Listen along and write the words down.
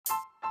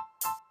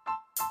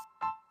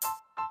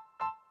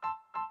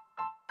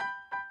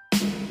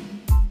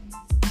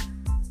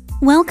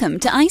Welcome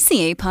to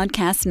ICA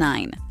Podcast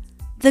 9.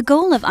 The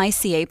goal of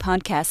ICA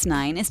Podcast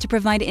 9 is to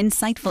provide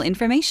insightful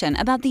information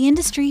about the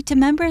industry to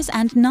members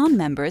and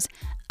non-members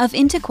of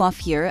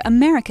Intercoiffure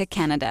America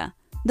Canada,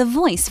 the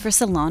voice for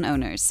salon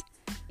owners.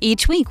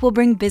 Each week we'll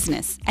bring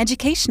business,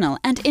 educational,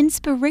 and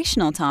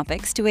inspirational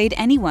topics to aid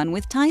anyone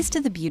with ties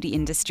to the beauty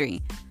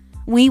industry.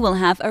 We will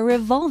have a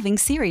revolving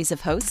series of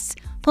hosts,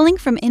 pulling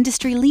from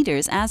industry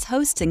leaders as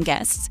hosts and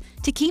guests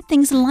to keep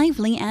things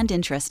lively and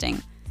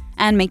interesting,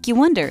 and make you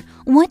wonder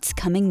what's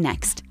coming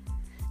next.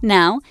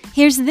 Now,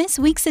 here's this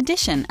week's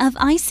edition of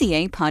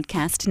ICA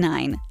Podcast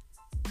 9.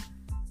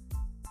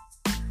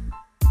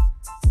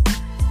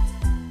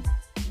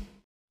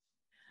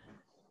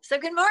 So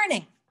good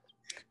morning.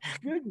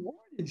 Good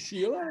morning,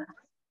 Sheila.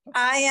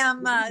 I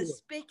am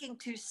speaking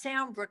to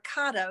Sam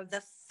Bricado,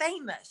 the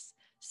famous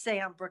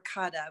Sam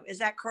Bricado. Is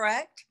that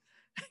correct?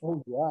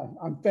 Oh, yeah.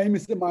 I'm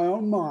famous in my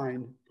own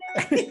mind.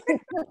 Hey,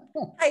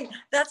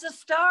 that's a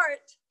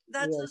start.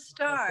 That's Yeah. a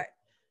start.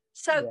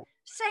 So, Yeah.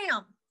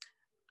 Sam,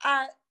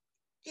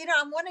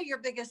 I'm one of your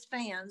biggest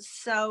fans.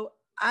 So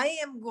I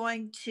am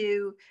going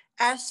to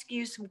ask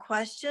you some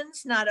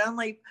questions, not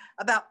only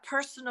about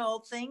personal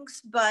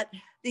things, but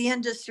the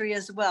industry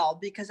as well,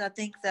 because I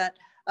think that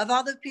of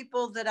all the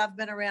people that I've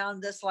been around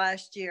this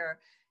last year,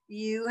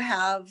 you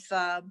have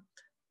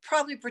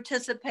probably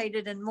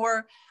participated in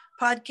more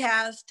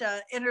podcast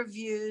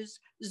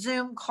interviews,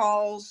 Zoom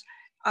calls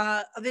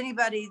of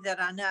anybody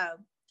that I know.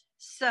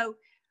 So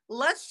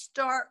let's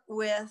start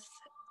with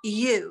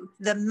you,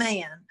 the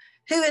man.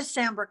 Who is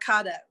Sam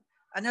Bricado?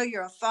 I know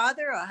you're a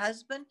father, a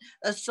husband,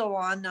 a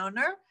salon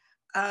owner,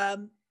 a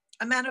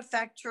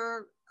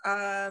manufacturer,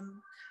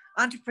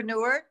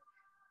 entrepreneur.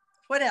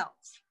 What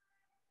else?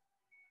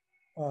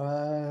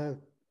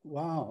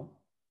 Wow.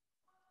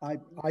 I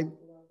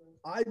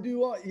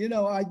do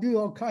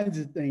all kinds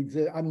of things.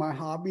 My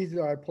hobbies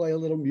are I play a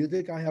little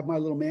music. I have my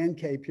little man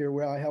cave here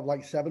where I have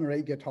like 7 or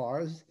 8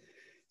 guitars.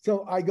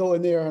 So I go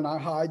in there and I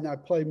hide and I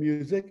play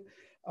music.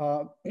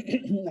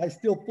 I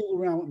still fool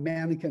around with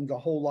mannequins a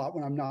whole lot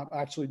when I'm not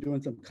actually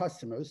doing some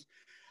customers.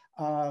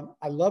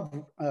 I love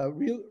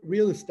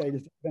real estate.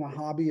 Has been a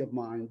hobby of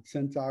mine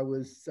since I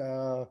was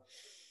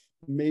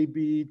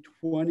maybe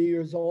 20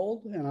 years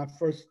old, and I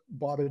first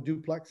bought a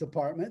duplex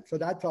apartment. So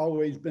that's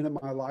always been in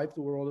my life,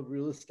 the world of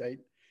real estate.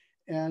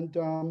 And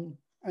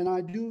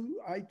I do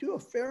a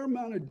fair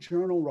amount of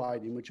journal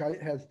writing,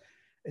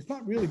 it's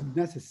not really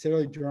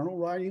necessarily journal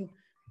writing,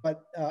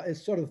 but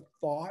it's sort of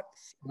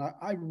thoughts. And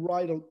I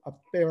write a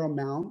fair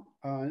amount.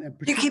 Do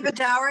you keep a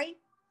diary?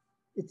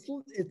 It's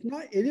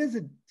not. It is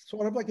a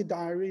sort of like a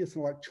diary. It's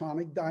an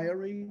electronic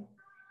diary,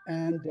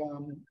 and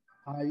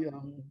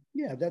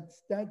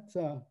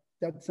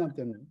that's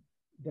something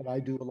that I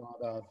do a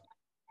lot of.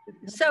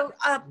 So,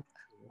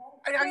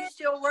 are you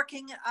still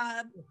working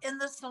in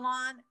the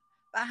salon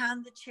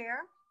behind the chair?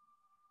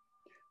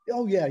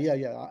 Oh yeah.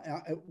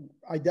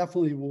 I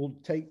definitely will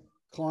take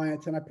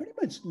clients, and I pretty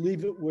much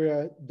leave it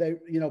where they,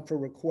 for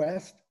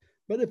request.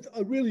 But if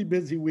a really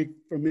busy week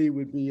for me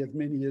would be as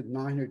many as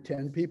 9 or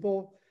 10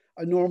 people,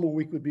 a normal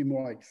week would be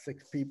more like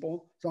 6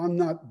 people. So I'm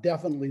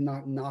definitely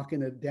not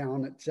knocking it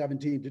down at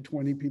 17 to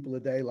 20 people a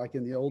day like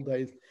in the old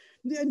days.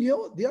 And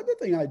the other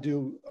thing I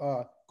do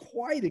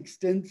quite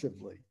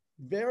extensively,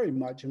 very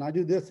much, and I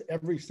do this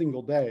every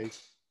single day,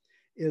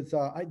 is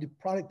I do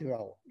product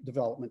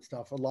development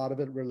stuff. A lot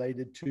of it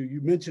related to, you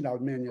mentioned I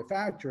was a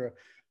manufacturer,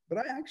 but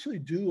I actually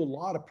do a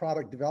lot of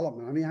product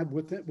development. I mean,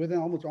 within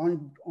almost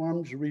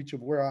arm's reach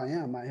of where I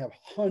am, I have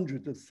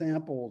hundreds of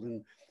samples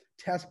and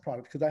test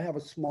products because I have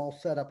a small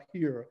setup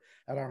here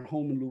at our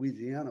home in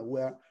Louisiana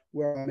where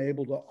I'm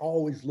able to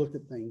always look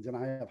at things. And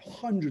I have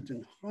hundreds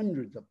and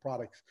hundreds of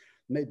products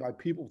made by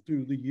people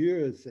through the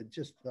years that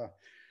just,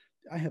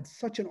 I have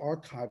such an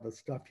archive of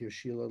stuff here,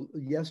 Sheila.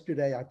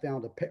 Yesterday, I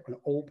found an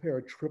old pair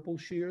of triple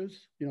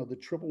shears, the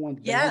triple ones.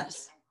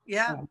 Yes,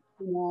 yeah.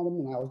 On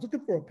them, and I was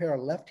looking for a pair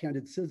of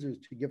left-handed scissors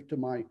to give to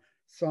my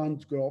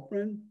son's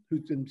girlfriend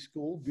who's in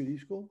school, beauty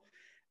school.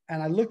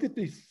 And I looked at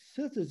these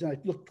scissors and I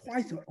looked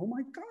twice and went, oh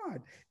my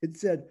God, it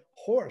said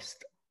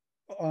Horst.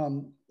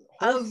 Oh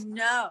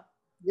no.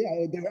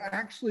 Yeah, they're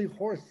actually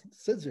Horst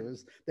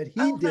scissors that he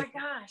did. Oh my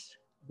gosh.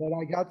 That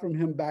I got from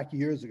him back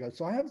years ago.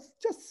 So I have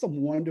just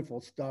some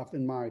wonderful stuff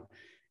in my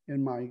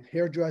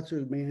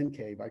hairdresser's man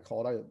cave, I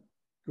call it. I have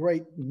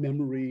great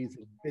memories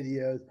and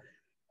videos.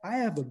 I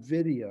have a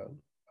video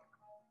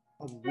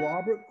of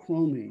Robert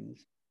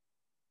Cromings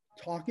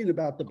talking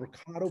about the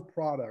Bricado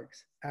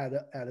products at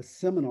a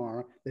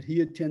seminar that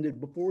he attended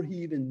before he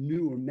even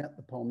knew or met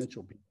the Paul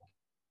Mitchell people.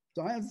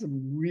 So I have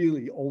some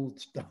really old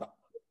stuff.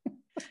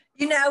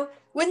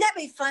 Wouldn't that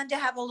be fun to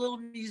have a little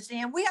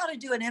museum? We ought to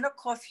do an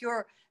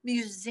Intercoiffure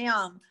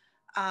museum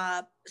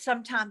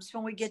sometimes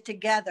when we get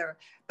together.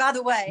 By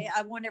the way,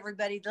 I want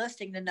everybody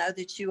listening to know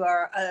that you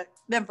are a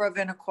member of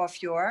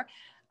Intercoiffure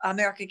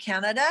America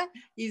Canada.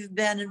 You've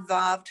been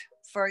involved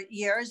for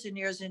years and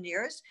years and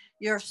years.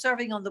 You're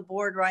serving on the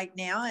board right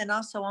now and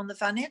also on the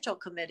financial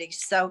committee.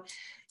 So,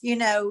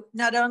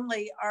 not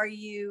only are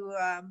you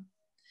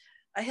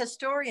a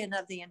historian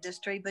of the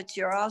industry, but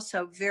you're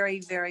also very,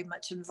 very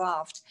much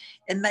involved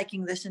in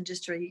making this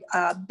industry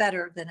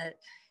better than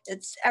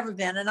it's ever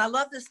been. And I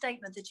love the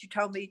statement that you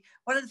told me.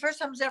 One of the first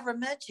times I ever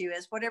met you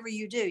is whatever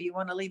you do, you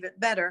want to leave it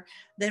better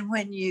than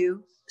when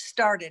you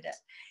started it.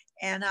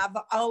 And I've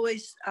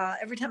always,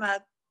 every time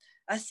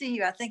I see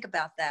you, I think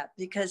about that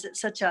because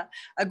it's such a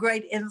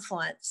great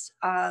influence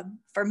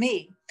for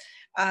me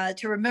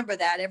to remember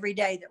that every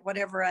day, that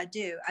whatever I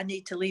do, I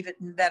need to leave it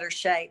in better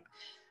shape.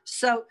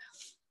 So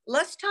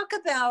let's talk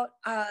about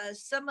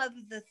some of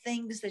the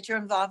things that you're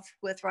involved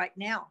with right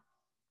now.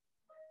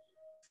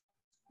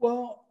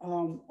 Well,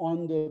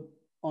 on the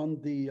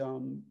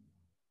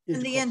in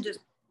the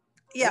industry,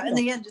 yeah, in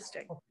the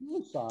industry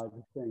side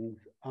of things,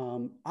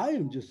 I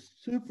am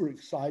just super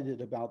excited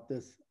about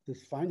this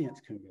finance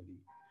committee.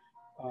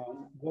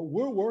 What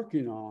we're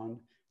working on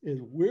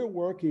is we're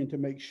working to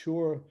make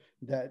sure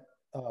that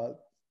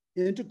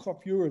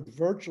Intercoiffure is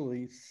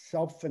virtually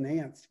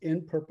self-financed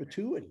in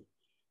perpetuity.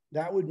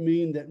 That would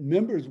mean that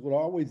members would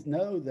always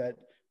know that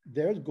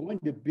there's going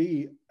to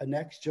be a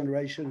next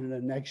generation and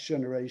a next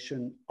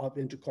generation of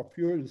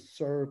Intercoiffure to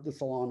serve the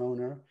salon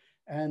owner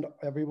and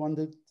everyone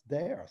that's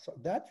there. So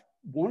that's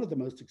one of the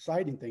most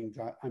exciting things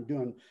I'm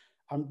doing.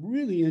 I'm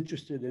really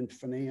interested in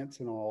finance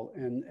and all,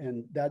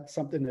 and that's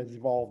something that's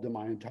evolved in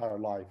my entire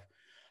life.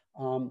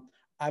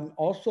 I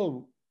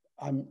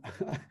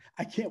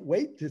can't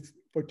wait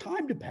for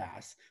time to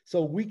pass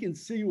so we can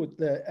see what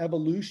the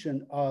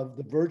evolution of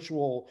the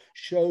virtual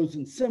shows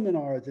and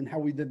seminars and how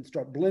we then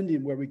start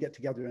blending where we get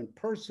together in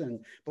person,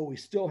 but we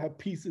still have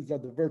pieces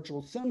of the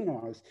virtual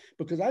seminars.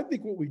 Because I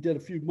think what we did a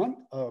few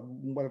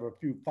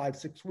 5,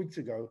 6 weeks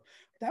ago,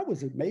 that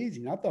was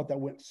amazing. I thought that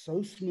went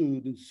so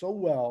smooth and so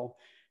well.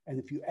 And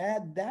if you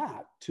add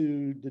that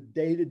to the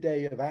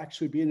day-to-day of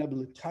actually being able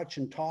to touch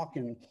and talk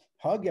and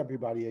hug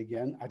everybody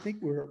again, I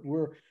think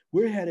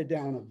we're headed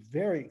down a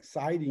very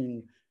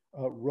exciting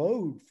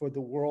road for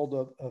the world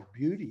of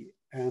beauty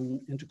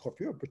and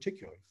Intercoiffure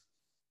particularly.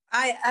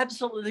 I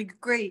absolutely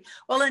agree.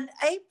 Well, in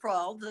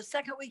April, the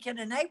second weekend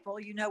in April,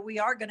 you know, we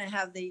are going to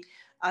have the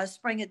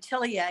Spring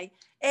Atelier,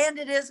 and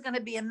it is going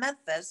to be in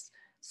Memphis.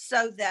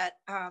 So that,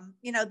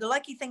 you know, the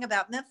lucky thing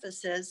about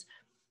Memphis is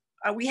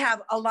we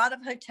have a lot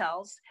of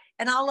hotels,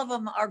 and all of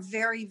them are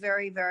very,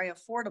 very, very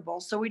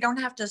affordable. So we don't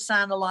have to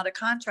sign a lot of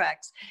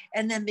contracts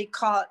and then be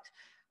caught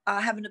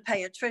having to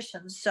pay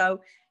attrition. So,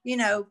 you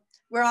know,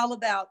 we're all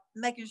about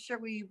making sure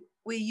we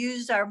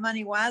use our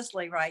money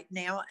wisely right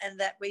now, and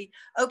that we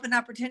open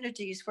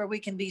opportunities where we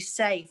can be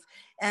safe.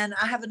 And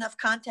I have enough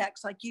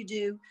contacts like you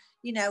do,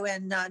 you know,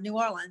 in New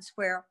Orleans,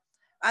 where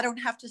I don't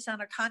have to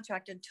sign a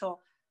contract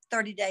until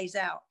 30 days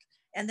out,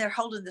 and they're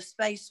holding the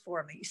space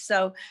for me.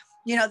 So,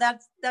 you know,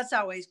 that's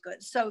always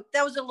good. So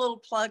that was a little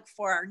plug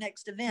for our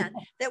next event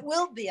that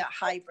will be a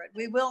hybrid.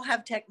 We will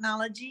have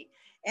technology,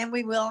 and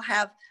we will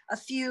have a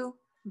few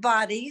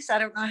bodies. I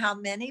don't know how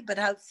many, but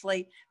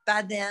hopefully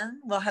by then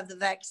we'll have the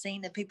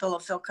vaccine and people will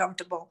feel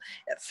comfortable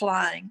at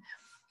flying.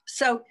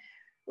 So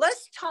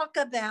let's talk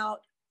about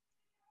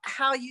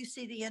how you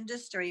see the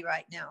industry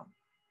right now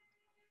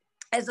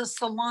as a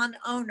salon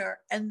owner.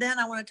 And then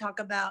I want to talk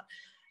about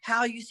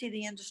how you see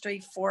the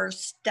industry for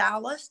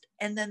stylists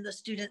and then the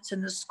students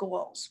in the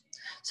schools.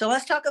 So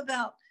let's talk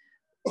about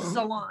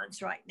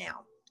salons right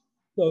now.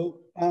 So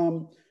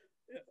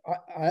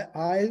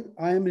I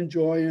am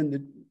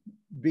enjoying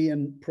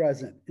being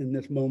present in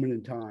this moment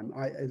in time.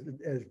 As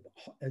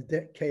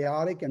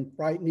chaotic and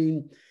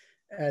frightening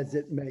as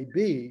it may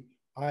be,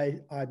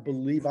 I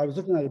believe, I was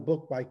looking at a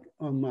book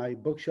on my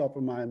bookshelf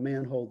in my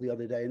manhole the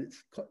other day, and it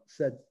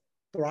said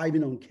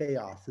Thriving on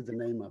Chaos is the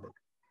name of it.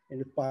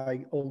 And it's by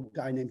an old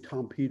guy named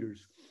Tom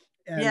Peters.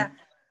 And yeah.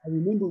 I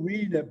remember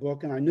reading that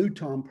book, and I knew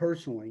Tom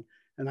personally,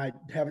 and I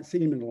haven't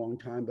seen him in a long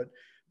time, but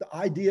the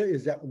idea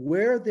is that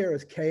where there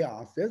is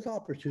chaos, there's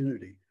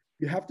opportunity.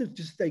 You have to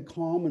just stay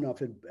calm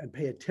enough and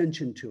pay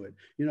attention to it.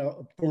 You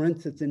know, for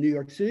instance, in New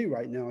York City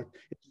right now,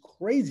 it's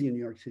crazy in New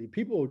York City.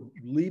 People are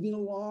leaving a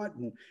lot,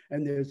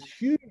 and there's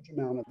huge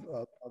amount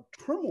of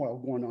turmoil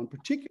going on,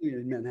 particularly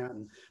in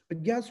Manhattan.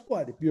 But guess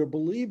what? If you're a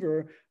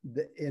believer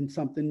in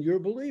something, you're a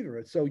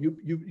believer. So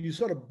you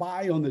sort of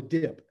buy on the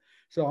dip.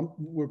 So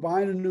we're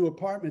buying a new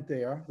apartment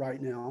there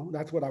right now.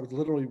 That's what I was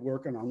literally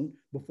working on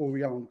before we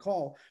got on the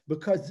call,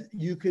 because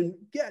you can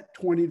get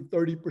 20 to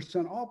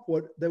 30% off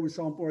what they were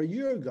selling for a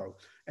year ago.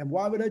 And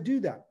why would I do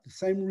that? The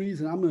same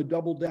reason I'm going to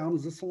double down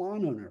as a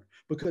salon owner,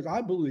 because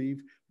I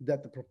believe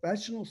that the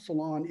professional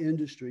salon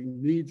industry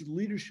needs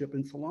leadership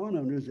in salon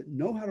owners that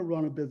know how to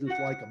run a business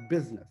like a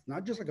business,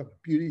 not just like a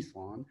beauty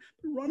salon,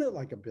 but run it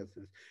like a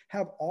business.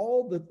 Have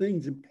all the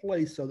things in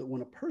place so that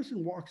when a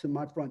person walks in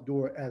my front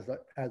door as a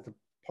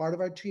part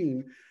of our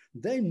team,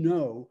 they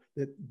know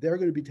that they're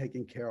going to be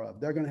taken care of.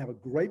 They're going to have a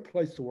great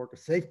place to work, a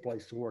safe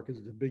place to work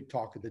is the big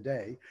talk of the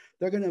day.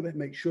 They're going to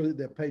make sure that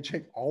their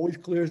paycheck always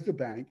clears the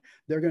bank.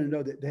 They're going to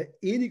know that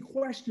any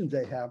questions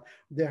they have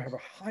a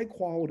high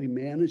quality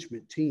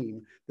management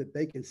team that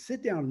they can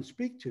sit down and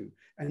speak to.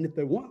 And if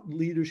they want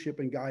leadership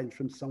and guidance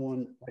from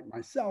someone like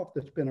myself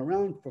that's been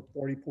around for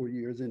 44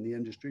 years in the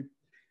industry,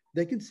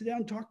 they can sit down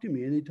and talk to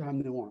me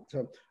anytime they want.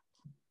 So,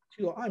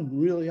 Sheila, I'm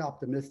really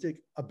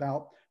optimistic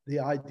about the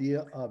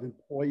idea of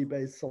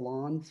employee-based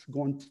salons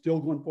still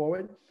going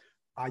forward.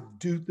 I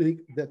do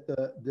think that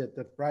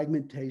the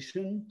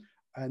fragmentation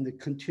and the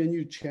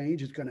continued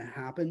change is going to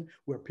happen,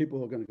 where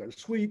people are going to go to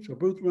suites or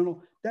booth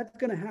rental. That's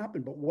going to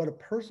happen. But what a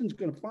person's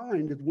going to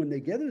find is when they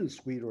get in a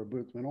suite or a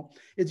booth rental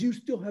is you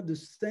still have the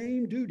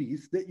same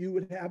duties that you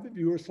would have if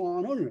you were a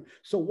salon owner.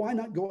 So why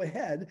not go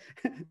ahead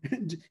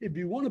and if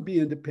you want to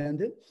be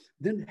independent,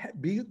 then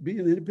be an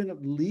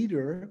independent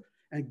leader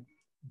and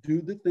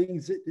do the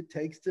things that it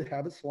takes to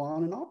have a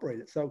salon and operate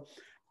it. So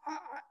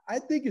I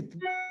think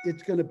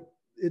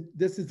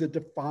this is a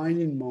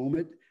defining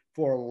moment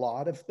for a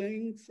lot of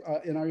things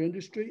in our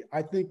industry.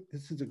 I think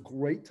this is a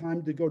great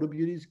time to go to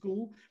beauty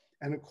school.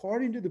 And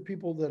according to the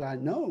people that I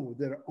know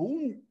that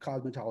own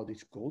cosmetology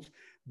schools,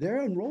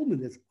 their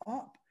enrollment is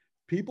up.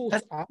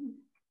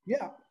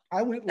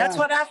 I went. That's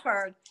what I've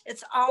heard.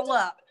 It's all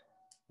up.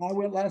 I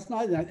went last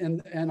night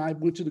and I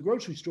went to the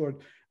grocery store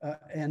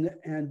and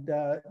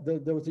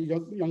there was a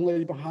young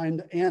lady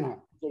behind Anna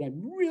with like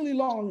really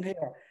long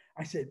hair.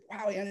 I said,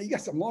 wow, Anna, you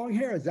got some long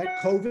hair. Is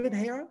that COVID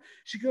hair?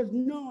 She goes,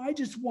 no, I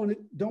just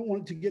don't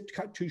want it to get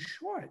cut too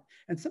short.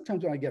 And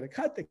sometimes when I get a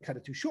cut, they cut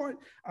it too short.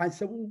 I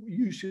said, well,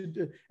 you should.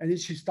 And then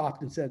she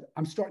stopped and said,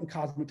 I'm starting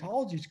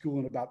cosmetology school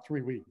in about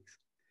 3 weeks.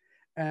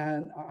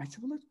 And I said,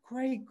 well, that's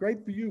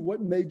great for you.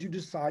 What made you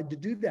decide to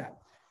do that?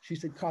 She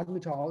said,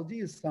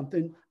 cosmetology is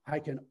something I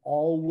can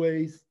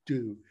always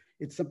do.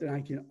 It's something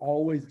I can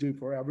always do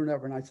forever and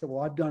ever. And I said,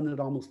 well, I've done it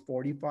almost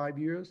 45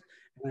 years.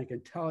 And I can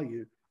tell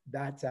you,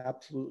 that's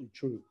absolutely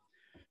true.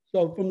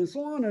 So from the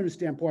salon owner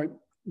standpoint,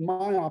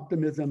 my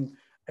optimism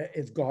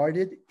is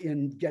guarded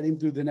in getting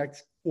through the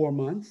next 4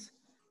 months.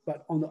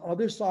 But on the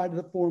other side of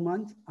the 4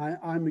 months,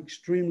 I'm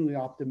extremely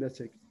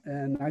optimistic.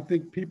 And I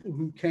think people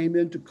who came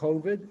into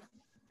COVID,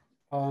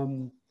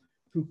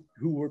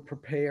 who were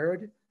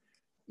prepared,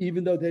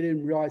 even though they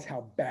didn't realize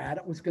how bad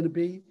it was going to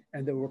be,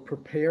 and they were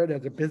prepared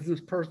as a business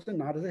person,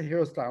 not as a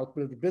hairstylist,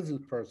 but as a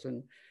business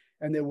person,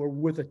 and they were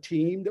with a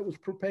team that was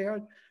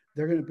prepared,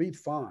 they're going to be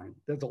fine.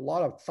 There's a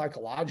lot of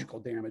psychological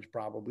damage,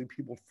 probably,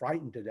 people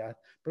frightened to death,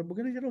 but we're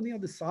going to get on the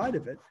other side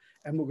of it,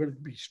 and we're going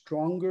to be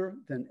stronger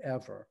than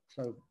ever.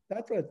 So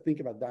that's what I think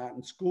about that.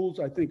 And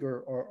schools, I think,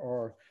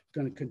 are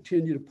going to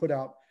continue to put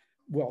out,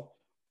 well,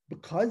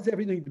 because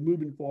everything's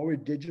moving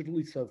forward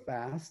digitally so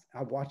fast.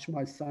 I watched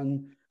my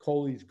son,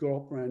 Coley's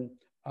girlfriend,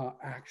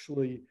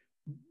 actually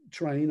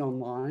train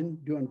online,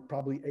 doing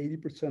probably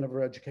 80% of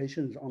her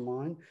education is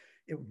online.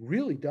 It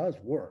really does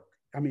work.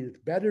 I mean,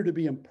 it's better to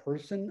be in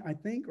person, I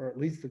think, or at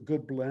least a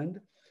good blend.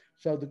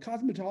 So the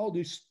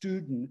cosmetology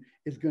student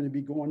is going to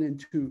be going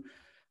into,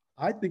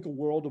 I think, a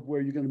world of where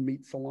you're going to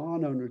meet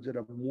salon owners that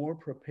are more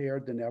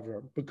prepared than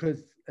ever.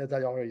 Because, as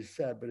I already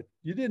said, but if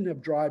you didn't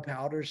have dry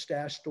powder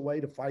stashed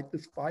away to fight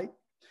this fight,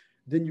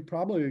 then you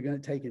probably are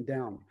going to take it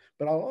down.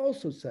 But I'll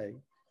also say,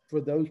 for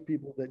those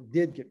people that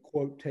did get,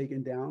 quote,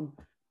 taken down,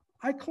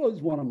 I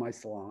closed one of my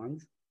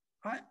salons.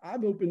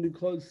 I've opened and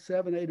closed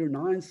 7, 8, or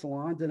 9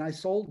 salons, and I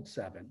sold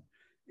 7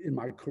 in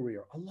my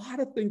career. A lot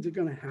of things are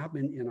going to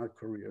happen in our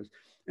careers.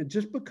 And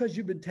just because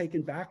you've been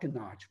taken back a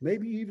notch,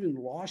 maybe you even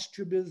lost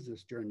your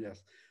business during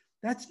this,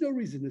 that's no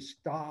reason to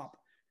stop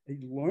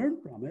and learn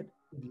from it.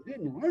 If you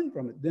didn't learn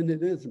from it, then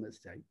it is a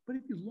mistake. But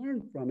if you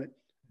learn from it,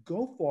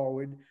 go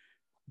forward,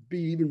 be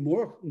even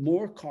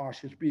more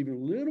cautious, be even a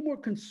little more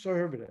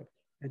conservative,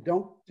 and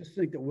don't just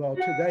think that, well,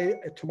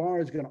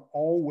 tomorrow is going to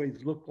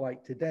always look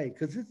like today,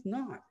 because it's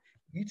not.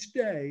 Each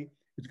day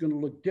is going to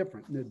look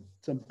different. And there's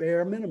some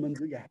bare minimums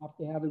that you have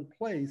to have in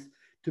place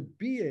to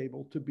be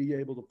able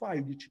to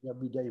fight each and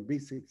every day and be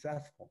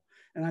successful.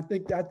 And I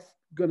think that's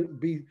going to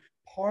be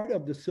part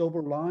of the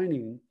silver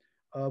lining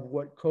of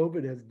what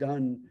COVID has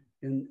done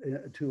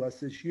to us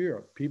this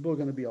year. People are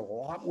going to be a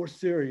lot more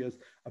serious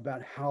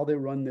about how they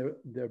run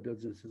their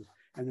businesses,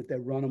 and that they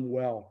run them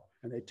well,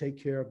 and they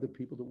take care of the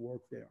people that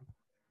work there.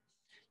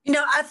 You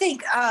know, I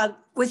think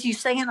with you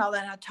saying all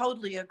that, I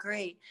totally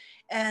agree.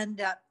 And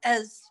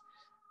as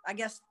I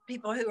guess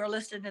people who are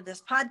listening to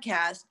this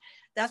podcast,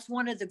 that's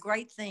one of the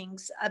great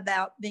things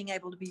about being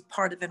able to be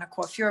part of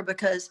Intercoiffure,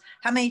 because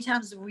how many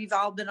times we've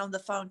all been on the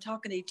phone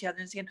talking to each other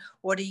and saying,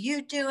 what are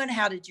you doing?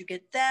 How did you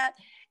get that?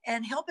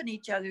 And helping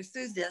each other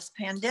through this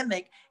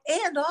pandemic.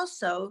 And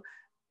also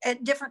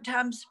at different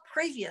times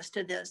previous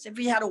to this, if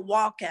you had a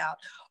walkout,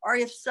 or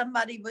if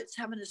somebody was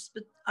having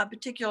a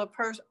particular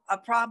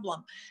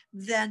problem,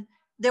 then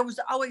there was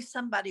always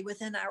somebody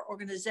within our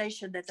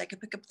organization that they could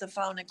pick up the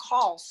phone and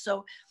call.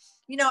 So,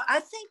 you know, I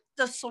think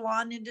the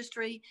salon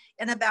industry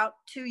in about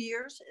 2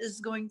 years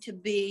is going to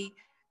be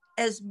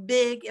as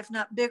big, if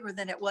not bigger,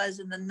 than it was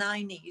in the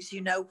 90s, you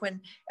know, when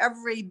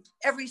every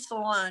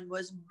salon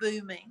was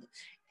booming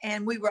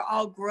and we were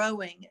all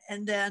growing.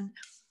 And then,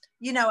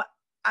 you know,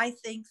 I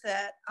think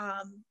that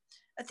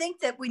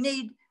we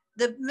need,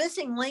 the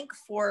missing link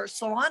for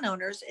salon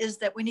owners is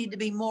that we need to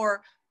be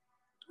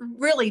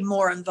really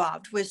more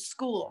involved with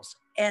schools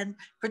and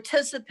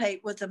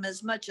participate with them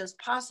as much as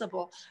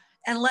possible,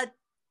 and let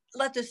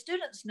let the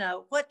students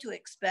know what to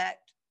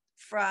expect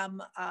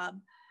from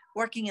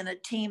working in a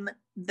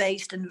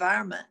team-based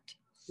environment.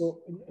 Well,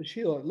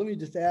 Sheila, let me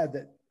just add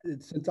that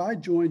since I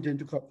joined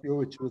Intercoiffure,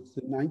 which was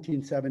in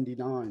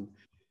 1979,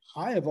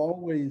 I have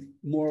always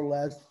more or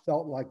less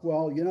felt like,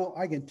 well, you know,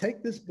 I can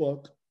take this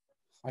book,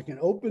 I can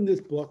open this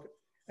book,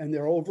 and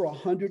there are over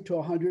 100 to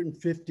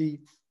 150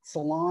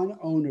 salon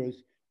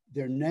owners,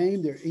 their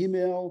name, their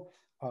email,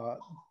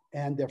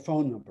 and their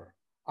phone number.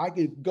 I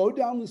can go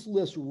down this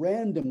list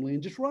randomly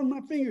and just run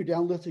my finger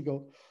down the list and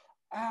go,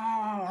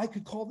 I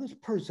could call this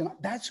person.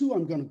 That's who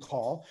I'm going to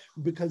call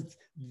because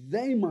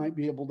they might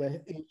be able to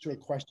answer a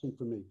question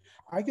for me.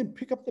 I can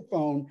pick up the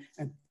phone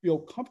and feel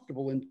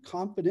comfortable and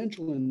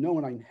confidential in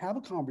knowing I can have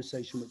a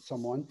conversation with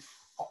someone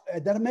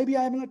that maybe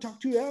I haven't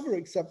talked to ever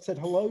except said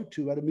hello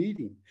to at a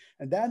meeting.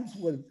 And that's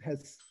what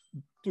has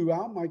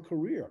throughout my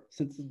career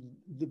since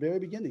the very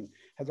beginning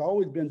has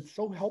always been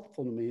so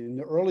helpful to me in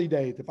the early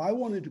days. If I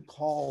wanted to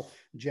call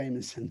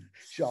Jameson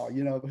Shaw,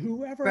 you know,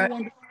 whoever I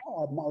wanted to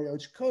call, Mario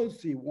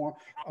Chikosi,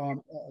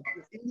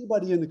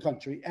 anybody in the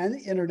country and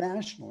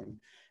internationally,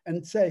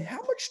 and say, how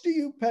much do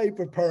you pay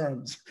for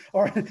perms?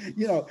 Or,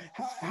 you know,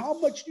 how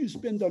much do you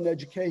spend on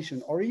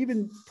education? Or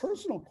even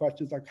personal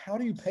questions like, how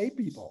do you pay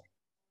people?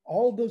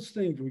 All those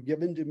things were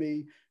given to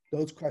me.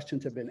 Those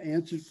questions have been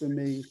answered for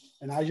me.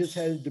 And I just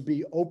had to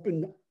be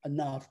open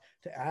enough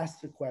to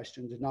ask the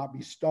questions and not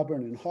be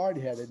stubborn and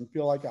hard-headed and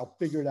feel like I'll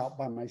figure it out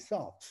by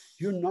myself.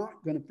 You're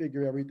not going to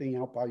figure everything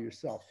out by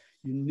yourself.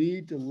 You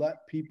need to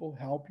let people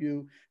help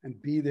you and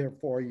be there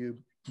for you,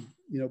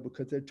 you know,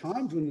 because there are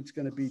times when it's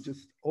going to be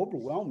just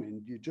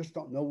overwhelming. You just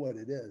don't know what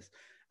it is.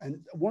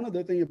 And one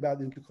other thing about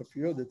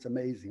Intercoiffure that's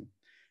amazing,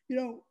 you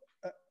know,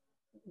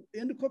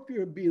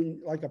 Intercoiffure being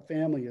like a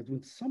family is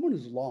when someone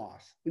is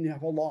lost, when you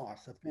have a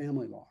loss, a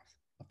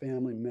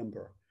family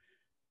member,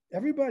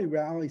 everybody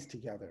rallies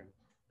together.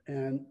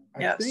 And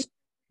I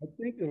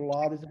think that a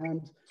lot of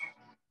times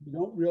you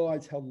don't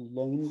realize how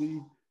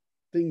lonely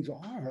things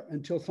are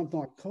until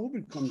something like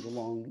COVID comes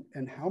along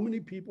and how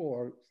many people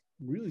are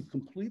really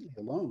completely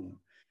alone.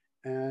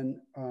 And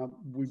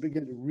we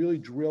begin to really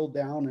drill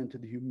down into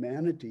the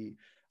humanity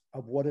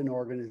of what an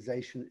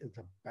organization is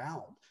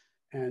about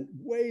and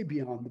way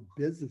beyond the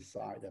business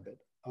side of it,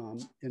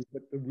 and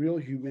but the real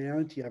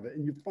humanity of it.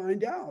 And you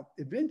find out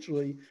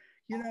eventually,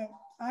 you know,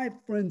 I have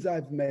friends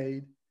I've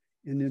made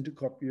in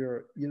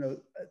Intercoiffure, you know,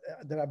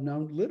 that I've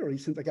known literally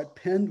since I got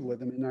penned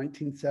with them in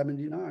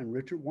 1979,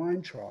 Richard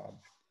Weintraub,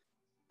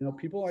 you know,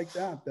 people like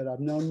that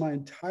I've known my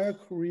entire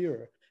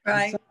career.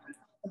 Right.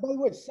 And by the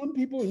way, some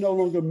people are no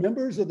longer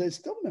members or they're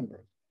still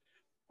members,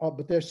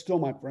 but they're still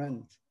my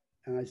friends.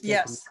 And I still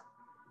Yes.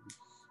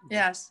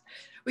 Yes.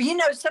 Well, you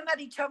know,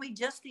 somebody told me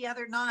just the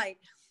other night,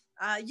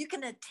 you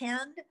can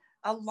attend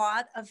a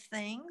lot of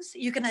things.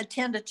 You can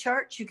attend a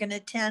church, you can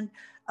attend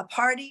a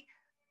party,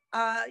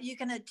 you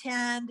can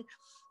attend,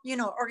 you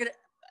know,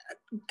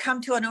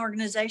 come to an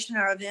organization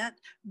or event,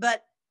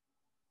 but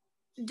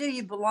do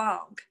you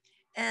belong?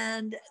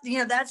 And, you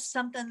know, that's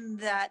something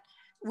that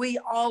we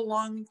all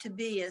long to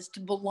be, is to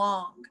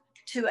belong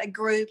to a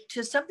group,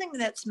 to something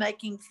that's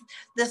making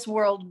this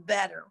world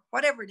better,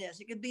 whatever it is.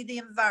 It could be the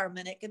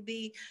environment. It could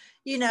be,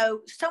 you know,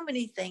 so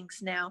many things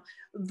now.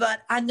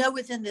 But I know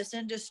within this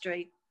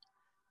industry,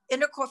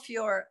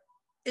 Intercoiffure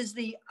is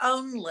the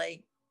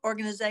only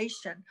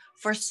organization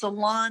for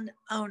salon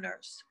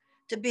owners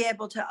to be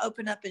able to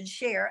open up and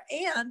share.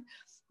 And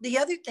the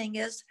other thing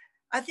is,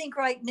 I think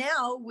right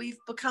now we've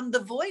become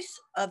the voice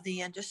of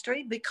the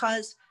industry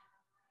because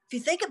if you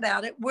think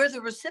about it, we're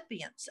the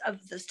recipients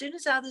of the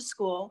students out of the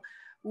school.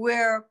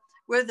 We're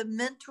the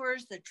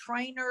mentors, the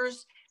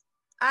trainers.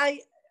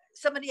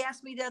 Somebody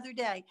asked me the other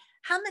day,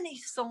 how many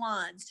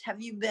salons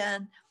have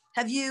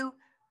you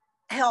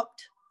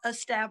helped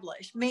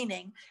establish?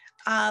 Meaning,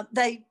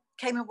 they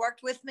came and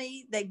worked with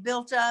me, they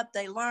built up,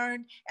 they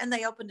learned, and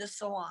they opened a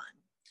salon.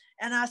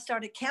 And I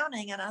started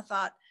counting and I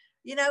thought,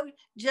 you know,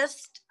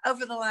 just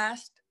over the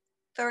last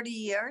 30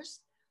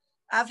 years,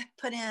 I've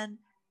put in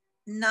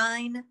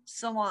 9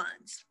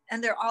 salons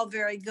and they're all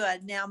very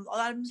good. Now, a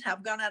lot of them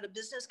have gone out of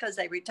business because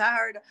they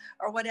retired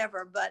or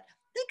whatever, but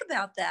think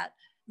about that.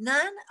 9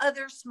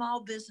 other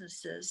small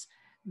businesses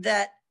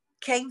that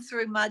came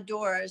through my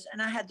doors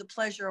and I had the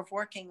pleasure of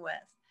working with,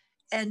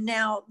 and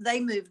now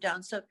they moved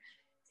on. So,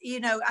 you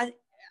know, I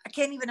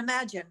can't even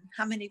imagine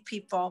how many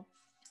people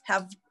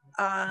have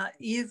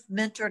you've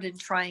mentored and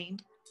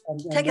trained.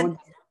 Take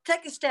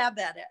a stab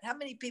at it. How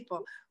many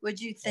people would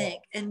you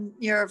think in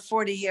your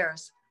 40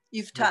 years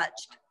you've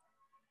touched?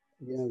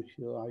 You know,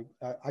 Sheila,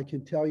 I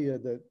can tell you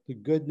that the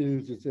good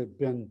news is there have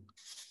been,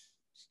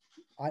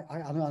 I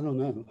don't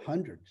know,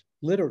 hundreds,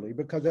 literally,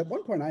 because at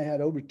one point I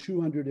had over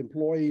 200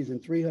 employees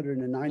and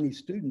 390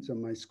 students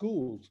in my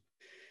schools.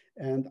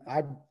 And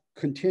I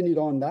continued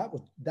on that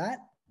with that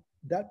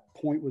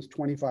point was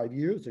 25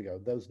 years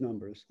ago, those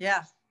numbers.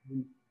 Yeah.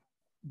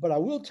 But I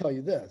will tell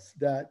you this,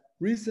 that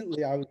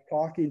recently I was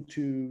talking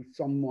to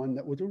someone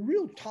that was a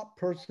real top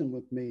person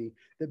with me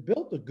that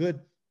built a good,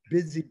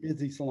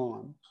 busy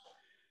salon.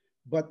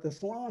 but the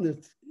salon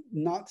has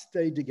not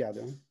stayed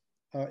together.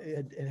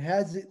 It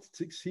hasn't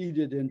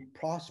succeeded in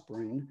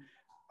prospering.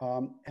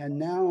 And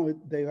now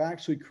they've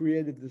actually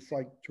created this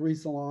like 3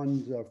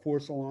 salons, 4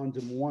 salons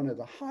in one as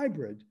a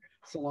hybrid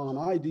salon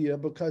idea,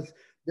 because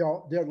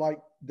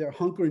they're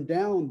hunkering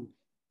down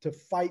to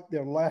fight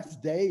their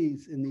last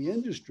days in the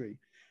industry.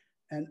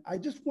 And I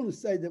just want to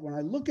say that when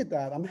I look at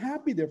that, I'm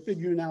happy they're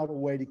figuring out a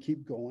way to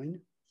keep going.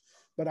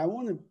 But I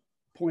want to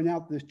point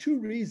out there's 2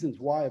 reasons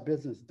why a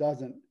business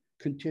doesn't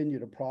continue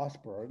to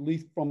prosper, at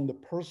least from the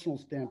personal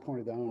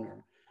standpoint of the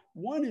owner.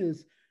 One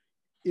is,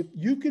 if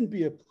you can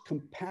be a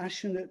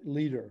compassionate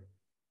leader,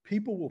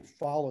 people will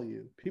follow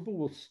you. People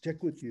will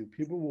stick with you.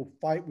 People will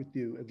fight with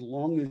you as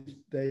long as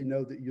they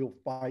know that you'll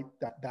fight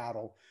that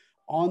battle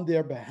on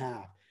their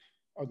behalf.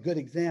 A good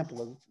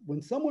example is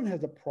when someone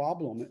has a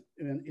problem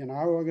in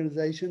our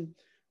organization,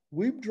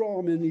 we draw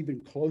them in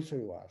even closer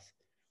to us.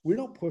 We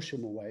don't push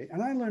them away.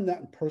 And I learned that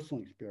in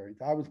personal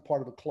experience. I was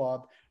part of a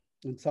club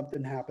and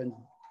something happened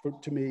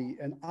to me,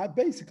 and I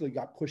basically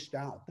got pushed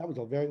out. That was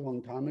a very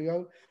long time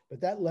ago, but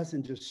that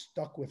lesson just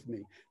stuck with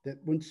me, that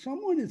when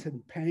someone is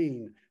in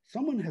pain,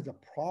 someone has a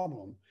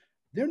problem,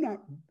 they're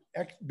not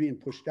being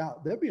pushed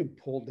out, they're being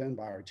pulled in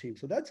by our team.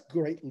 So that's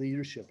great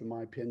leadership, in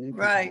my opinion.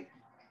 Right.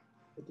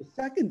 But the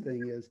second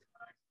thing is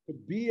to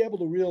be able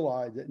to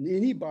realize that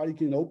anybody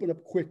can open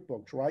up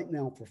QuickBooks right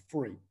now for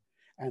free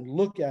and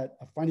look at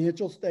a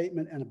financial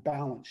statement and a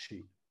balance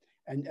sheet.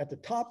 And at the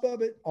top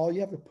of it, all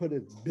you have to put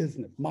is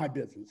business, my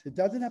business. It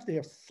doesn't have to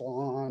have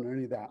salon or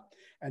any of that.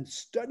 And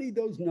study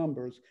those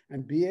numbers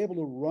and be able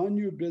to run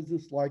your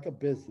business like a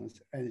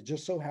business. And it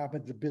just so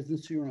happens the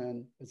business you're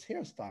in is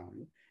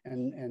hairstyling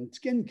and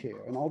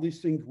skincare and all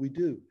these things we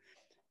do.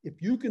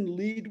 If you can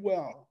lead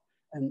well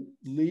and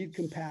lead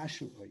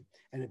compassionately,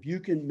 and if you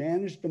can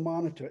manage the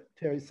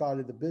monetary side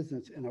of the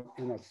business in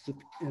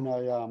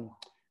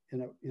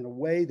a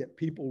way that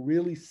people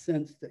really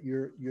sense that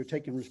you're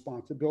taking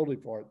responsibility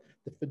for it,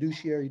 the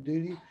fiduciary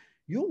duty,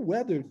 you'll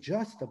weather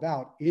just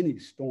about any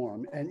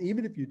storm. And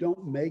even if you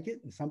don't make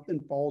it and something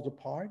falls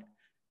apart,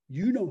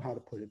 you know how to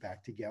put it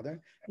back together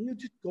and you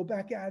just go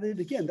back at it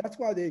again. That's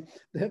why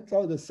that's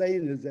all the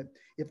saying is that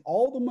if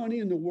all the money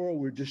in the world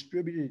were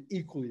distributed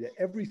equally to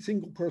every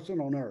single person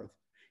on earth,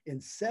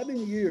 in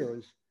 7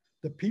 years,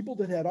 the people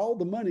that had all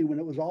the money when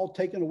it was all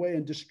taken away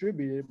and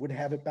distributed would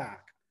have it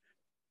back.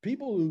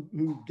 People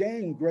who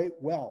gain great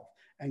wealth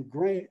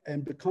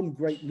and become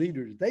great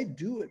leaders, they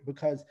do it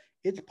because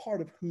it's part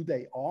of who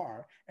they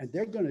are, and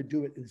they're going to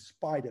do it in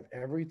spite of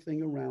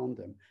everything around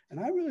them. And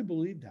I really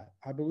believe that.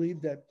 I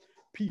believe that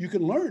you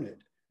can learn it.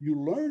 You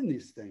learn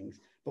these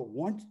things, but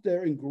once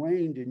they're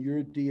ingrained in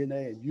your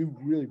DNA and you've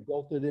really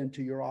built it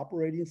into your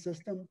operating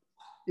system,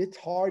 it's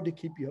hard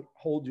to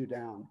hold you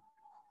down.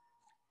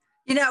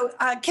 You know,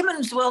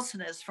 Kimmons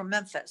Wilson is from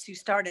Memphis, who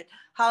started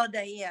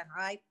Holiday Inn,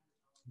 right?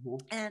 Mm-hmm.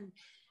 And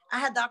I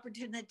had the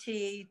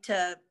opportunity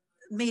to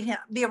meet him,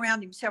 be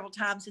around him several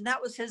times. And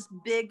that was his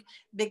big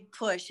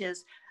push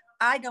is,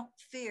 I don't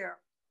fear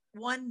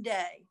one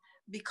day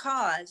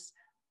because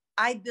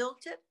I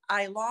built it,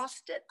 I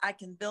lost it, I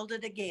can build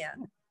it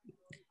again.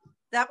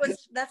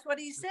 That's what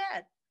he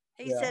said.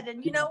 He said,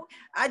 and you know,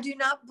 I do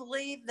not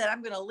believe that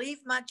I'm going to leave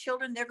my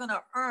children. They're going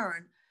to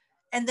earn,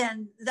 and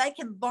then they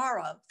can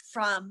borrow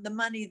from the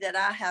money that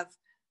I have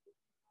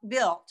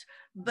built,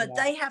 but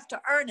they have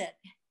to earn it.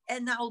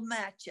 And I'll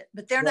match it,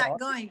 but they're not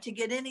going to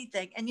get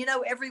anything. And you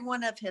know, every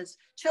one of his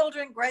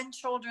children,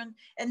 grandchildren,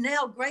 and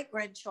now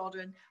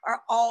great-grandchildren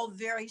are all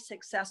very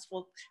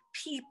successful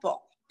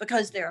people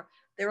because they're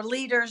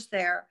leaders,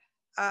 they're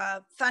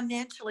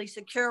financially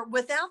secure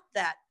without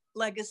that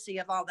legacy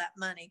of all that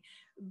money.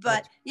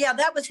 But yeah,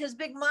 that was his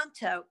big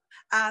motto.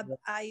 I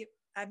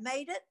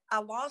made it, I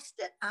lost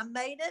it, I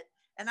made it,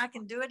 and I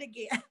can do it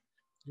again.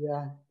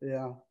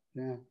 Yeah.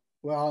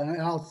 Well,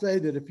 and I'll say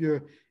that if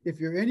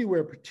you're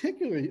anywhere,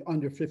 particularly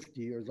under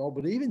 50 years old,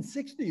 but even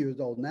 60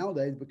 years old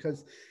nowadays,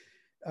 because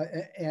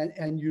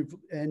and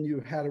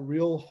you had a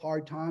real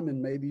hard time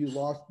and maybe you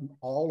lost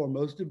all or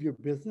most of your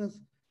business,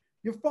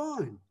 you're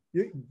fine.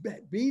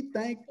 Be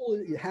thankful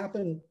it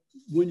happened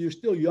when you're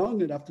still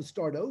young enough to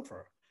start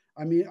over.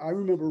 I mean, I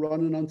remember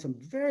running on some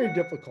very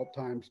difficult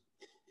times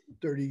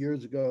 30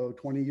 years ago,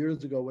 20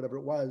 years ago, whatever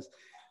it was.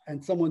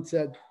 And someone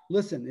said,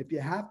 listen, if you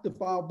have to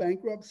file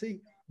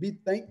bankruptcy, be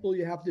thankful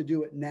you have to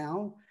do it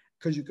now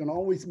because you can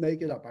always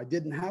make it up. I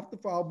didn't have to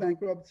file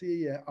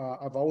bankruptcy.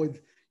 I've always,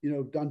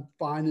 done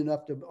fine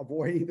enough to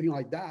avoid anything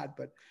like that.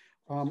 But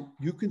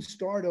you can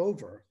start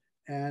over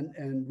and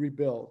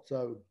rebuild.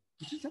 So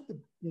you just have to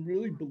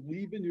really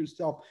believe in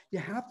yourself. You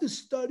have to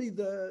study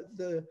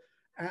the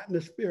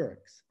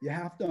atmospherics. You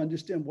have to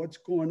understand what's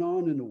going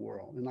on in the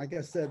world. And like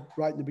I said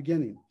right in the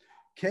beginning,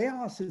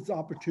 chaos is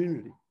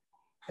opportunity.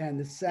 And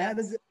as sad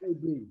as it may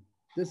be,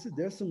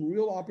 there's some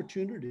real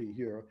opportunity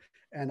here.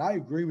 And I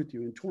agree with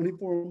you. In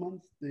 24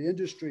 months, the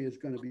industry is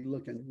going to be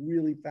looking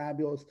really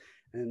fabulous.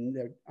 And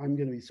I'm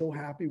going to be so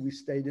happy we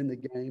stayed in the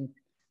game.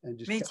 And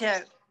just Me too.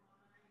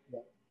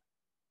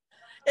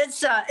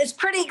 Yeah. It's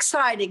pretty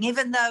exciting,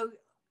 even though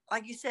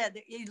like you said,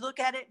 you look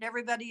at it and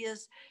everybody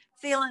is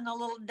feeling a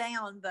little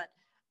down, but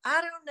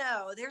I don't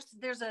know.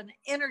 There's an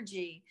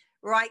energy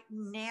right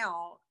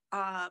now.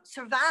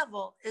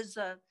 Survival is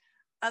a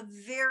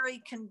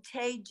very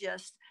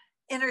contagious,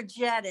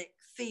 energetic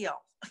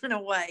feel in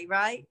a way,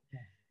 right?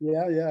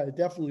 Yeah, yeah, it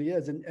definitely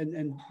is.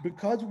 And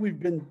because we've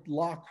been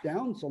locked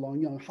down so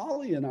long,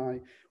 Holly and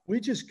I, we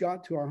just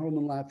got to our home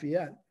in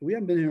Lafayette. We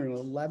haven't been here in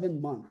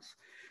 11 months.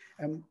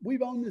 And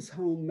we've owned this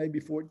home maybe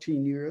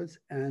 14 years,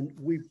 and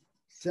we've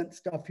sent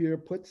stuff here,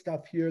 put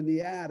stuff here in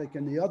the attic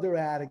and the other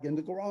attic and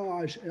the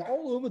garage and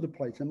all over the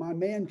place in my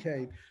man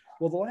cave.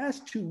 Well, the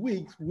last 2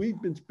 weeks,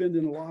 we've been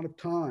spending a lot of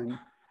time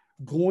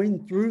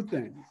going through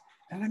things.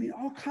 And I mean,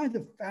 all kinds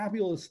of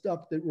fabulous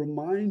stuff that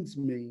reminds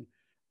me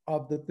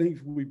of the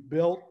things we've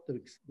built,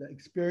 the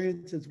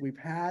experiences we've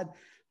had.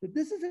 But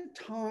this is a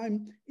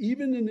time,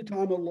 even in the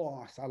time of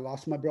loss. I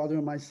lost my brother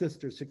and my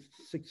sister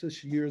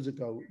six years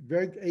ago,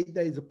 8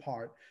 days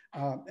apart.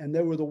 And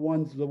they were the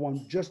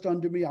one just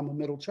under me. I'm a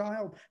middle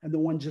child, and the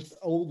one just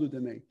older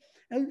than me.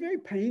 And it was very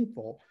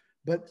painful.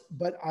 But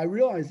I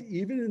realized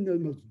even in the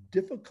most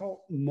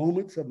difficult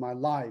moments of my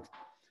life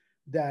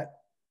that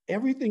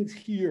everything's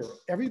here,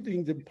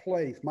 everything's in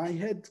place. My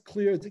head's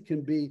clear as it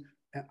can be.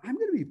 And I'm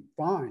going to be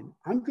fine.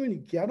 I'm going to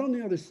get on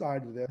the other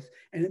side of this,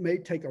 and it may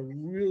take a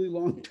really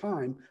long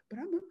time, but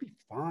I'm going to be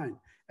fine.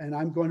 And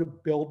I'm going to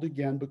build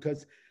again,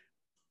 because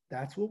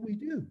that's what we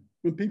do.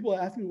 When people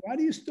ask me, why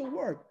do you still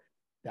work?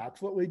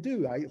 That's what we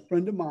do. A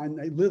friend of mine,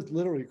 they lived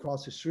literally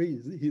across the street.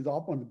 He's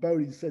up on the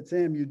boat. He said,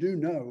 Sam, you do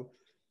know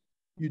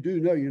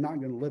you're not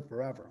going to live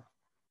forever.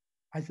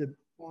 I said,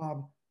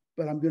 Bob,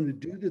 but I'm going to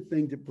do the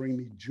things that bring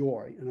me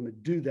joy. And I'm going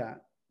to do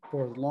that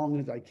for as long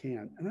as I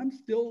can. And I'm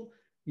still,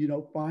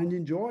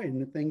 finding joy in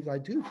the things I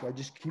do. So I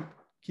just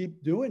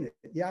keep doing it.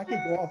 Yeah, I could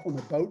go off on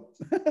a boat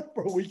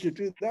for a week or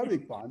two. That'd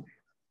be fun.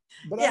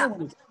 But yeah.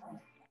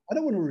 I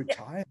don't want to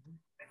retire.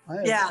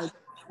 It's not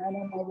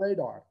on my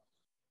radar.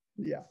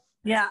 Yeah.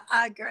 Yeah,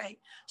 I agree.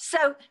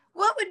 So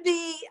what would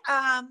be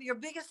your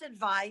biggest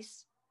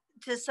advice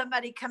to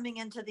somebody coming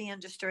into the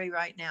industry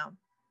right now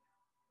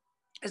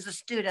as a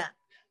student?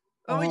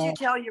 What would you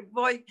tell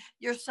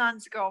your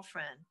son's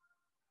girlfriend?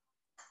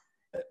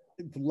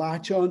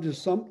 Latch onto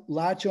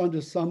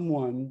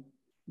someone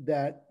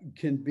that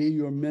can be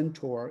your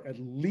mentor, at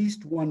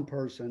least one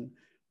person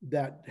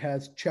that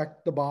has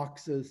checked the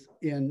boxes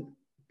in,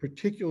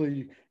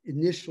 particularly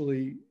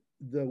initially,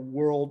 the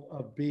world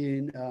of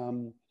being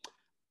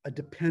a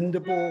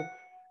dependable,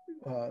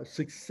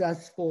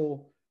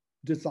 successful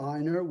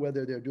designer,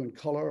 whether they're doing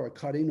color or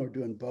cutting or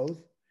doing both,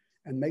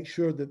 and make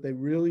sure that they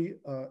really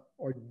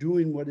are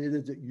doing what it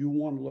is that you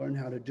want to learn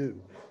how to do.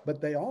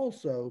 But they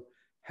also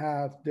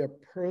have their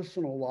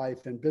personal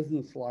life and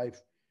business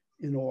life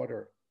in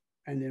order,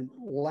 and then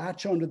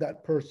latch onto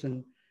that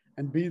person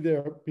and be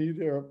their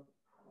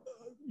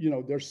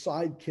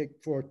sidekick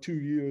for 2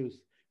 years,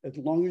 as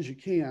long as you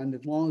can,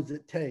 as long as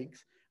it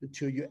takes,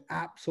 until you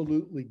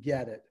absolutely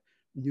get it.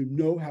 You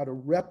know how to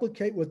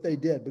replicate what they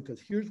did,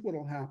 because here's what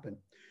will happen.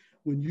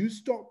 When you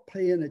start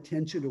paying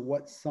attention to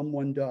what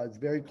someone does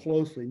very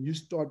closely, and you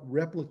start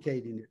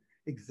replicating it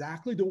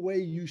exactly the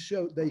way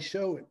they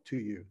show it to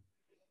you,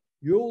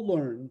 you'll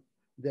learn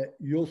that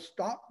you'll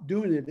stop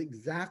doing it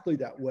exactly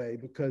that way,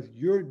 because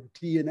your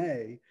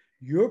DNA,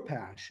 your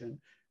passion,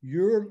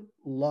 your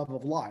love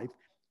of life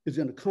is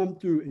going to come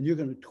through, and you're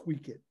going to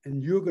tweak it,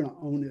 and you're going to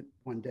own it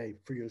one day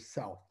for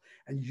yourself,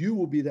 and you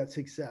will be that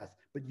success.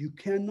 But you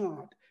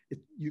cannot.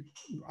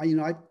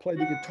 I play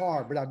the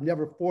guitar, but I've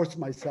never forced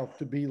myself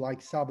to be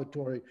like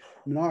Salvatore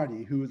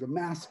Minardi, who is a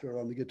master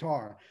on the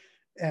guitar.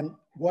 And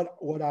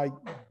what I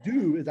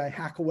do is I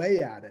hack away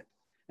at it.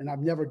 And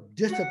I've never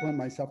disciplined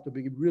myself to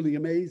be really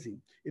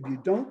amazing. If you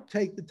don't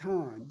take the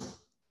time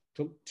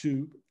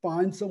to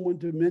find someone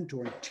to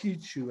mentor and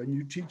teach you, and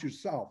you teach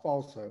yourself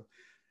also,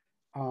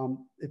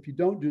 if you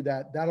don't do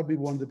that, that'll be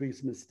one of the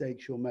biggest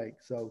mistakes you'll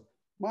make. So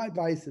my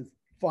advice is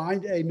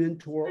find a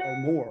mentor or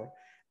more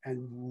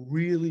and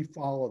really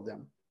follow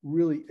them.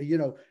 Really,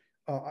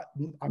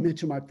 I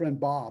mentioned my friend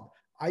Bob.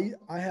 I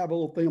have a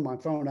little thing on my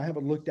phone. I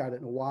haven't looked at it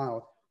in a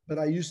while, but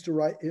I used to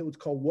write, it was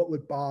called What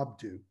Would Bob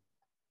Do?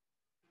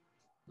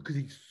 Because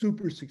he's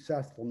super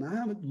successful. Now, I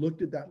haven't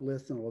looked at that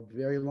list in a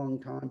very long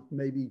time,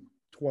 maybe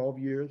 12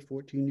 years,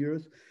 14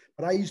 years.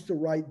 But I used to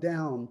write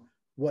down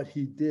what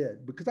he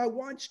did, because I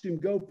watched him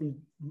go from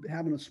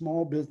having a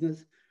small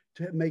business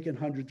to making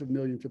hundreds of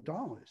millions of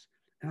dollars.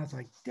 And I was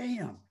like,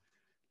 damn,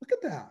 look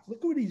at that.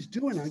 Look what he's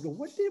doing. I go,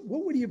 what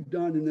would he have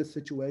done in this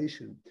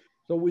situation?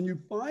 So when you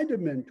find a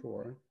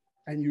mentor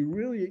and you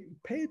really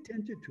pay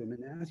attention to him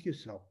and ask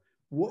yourself,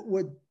 what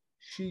would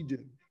she do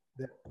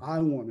that I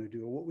want to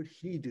do? Or what would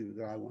he do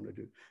that I want to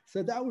do?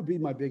 So that would be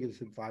my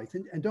biggest advice.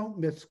 And don't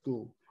miss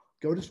school.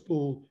 Go to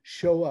school,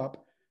 show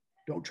up.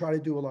 Don't try to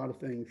do a lot of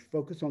things.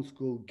 Focus on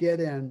school, get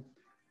in,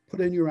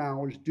 put in your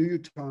hours, do your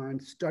time,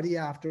 study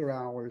after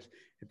hours.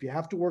 If you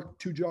have to work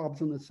 2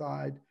 jobs on the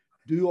side,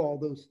 do all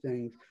those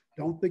things.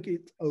 Don't think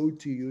it's owed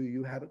to you.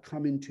 You have it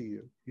coming to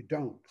you. You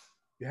don't.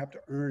 You have to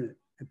earn it.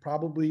 and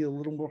probably a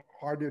little more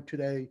harder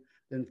today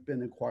than it's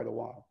been in quite a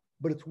while.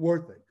 But it's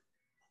worth it.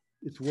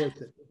 It's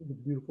worth it. It's a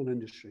beautiful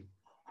industry.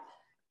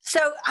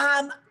 So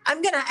I'm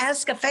going to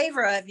ask a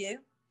favor of you.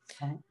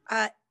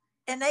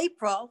 In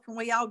April, when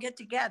we all get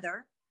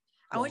together,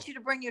 I want you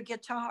to bring your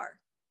guitar.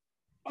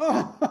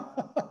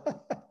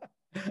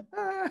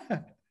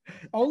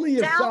 Only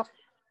if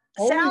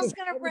Sal's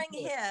going to bring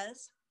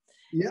his.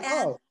 Yeah.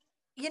 And,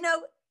 you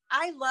know,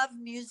 I love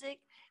music,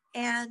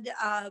 and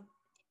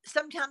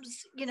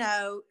sometimes, you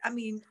know, I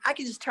mean, I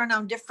can just turn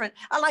on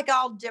I like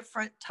all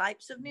different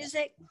types of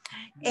music.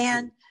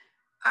 And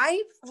I've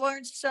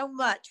learned so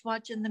much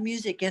watching the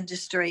music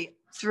industry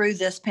through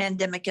this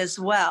pandemic as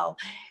well.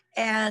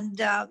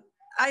 And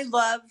I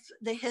love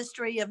the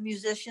history of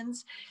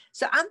musicians.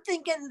 So I'm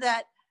thinking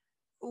that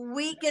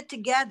we get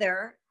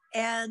together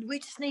and we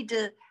just need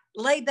to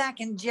lay back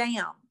and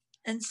jam.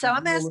 And so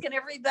I'm asking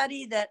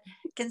everybody that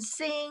can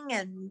sing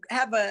and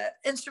have an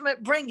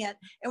instrument, bring it.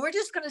 And we're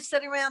just going to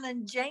sit around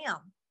and jam.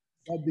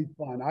 That'd be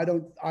fun. I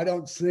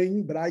don't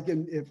sing, but I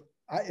can, if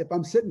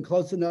I'm sitting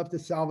close enough to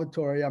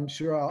Salvatore, I'm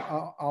sure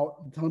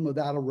I'll tell him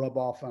that'll rub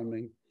off on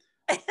me.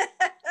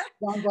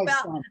 Sounds like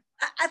fun.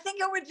 I think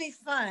it would be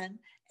fun.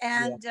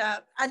 And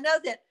I know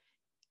that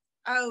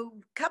a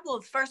couple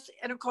of first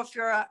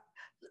Intercoiffure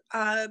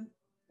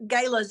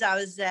galas I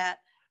was at,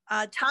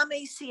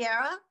 Tommy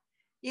Sierra,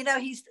 you know,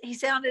 he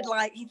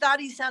thought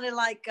he sounded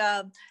like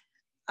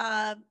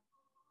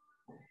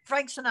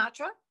Frank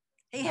Sinatra.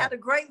 He had a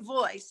great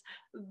voice,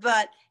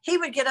 but he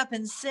would get up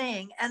and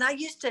sing. And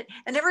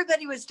and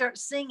everybody would start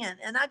singing.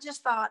 And I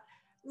just thought,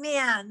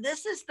 man,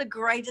 this is the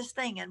greatest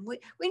thing. And we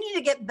need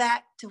to get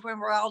back to when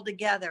we're all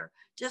together,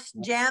 just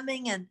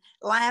jamming and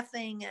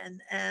laughing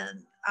and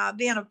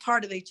being a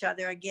part of each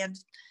other again.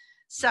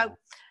 So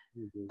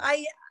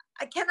I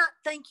cannot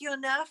thank you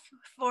enough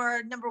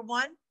for, number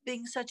one,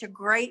 being such a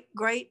great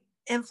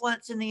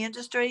influence in the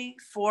industry,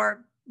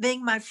 for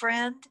being my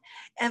friend,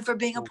 and for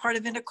being a part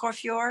of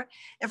Intercoiffure,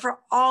 and for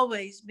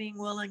always being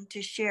willing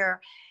to share.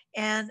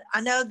 And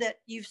I know that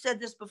you've said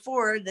this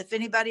before, that if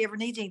anybody ever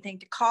needs anything,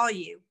 to call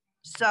you.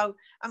 So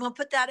I'm going to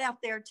put that out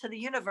there to the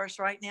universe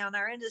right now in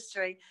our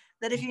industry,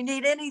 that if you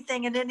need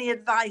anything and any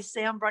advice,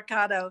 Sam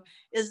Broccato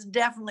is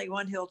definitely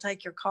one who'll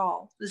take your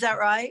call. Is that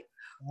right?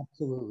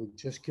 Absolutely.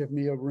 Just give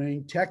me a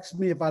ring. Text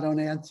me if I don't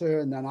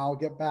answer, and then I'll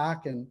get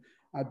back, and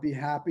I'd be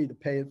happy to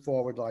pay it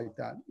forward like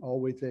that.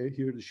 Always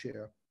here to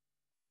share.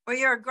 Well,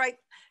 you're a great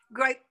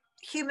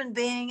human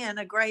being and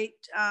a great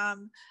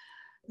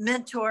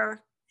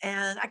mentor.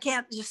 And I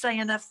can't just say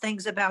enough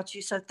things about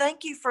you. So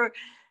thank you for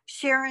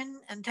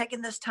sharing and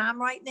taking this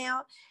time right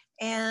now.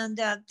 And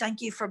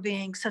thank you for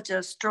being such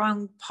a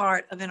strong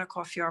part of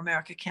Intercoiffure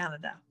America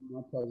Canada.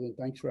 My pleasure.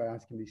 Thanks for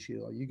asking me,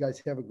 Sheila. You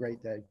guys have a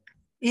great day.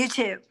 You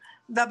too.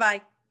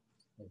 Bye-bye.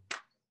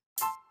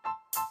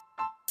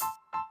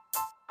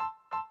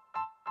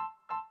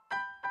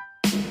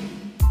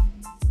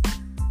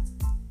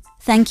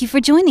 Thank you for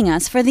joining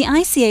us for the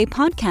ICA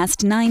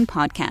Podcast 9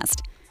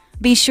 podcast.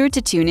 Be sure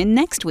to tune in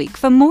next week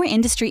for more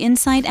industry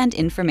insight and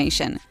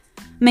information.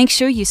 Make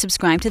sure you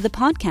subscribe to the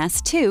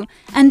podcast too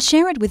and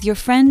share it with your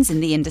friends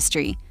in the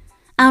industry.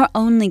 Our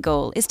only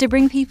goal is to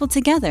bring people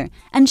together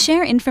and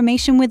share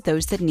information with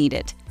those that need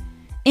it.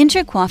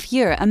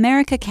 Intercoiffure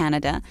America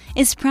Canada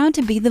is proud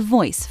to be the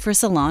voice for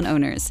salon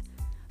owners.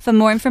 For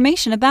more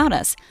information about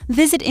us,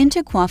 visit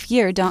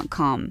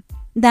intercoiffure.com.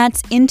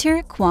 That's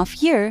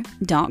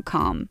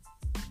intercoiffure.com.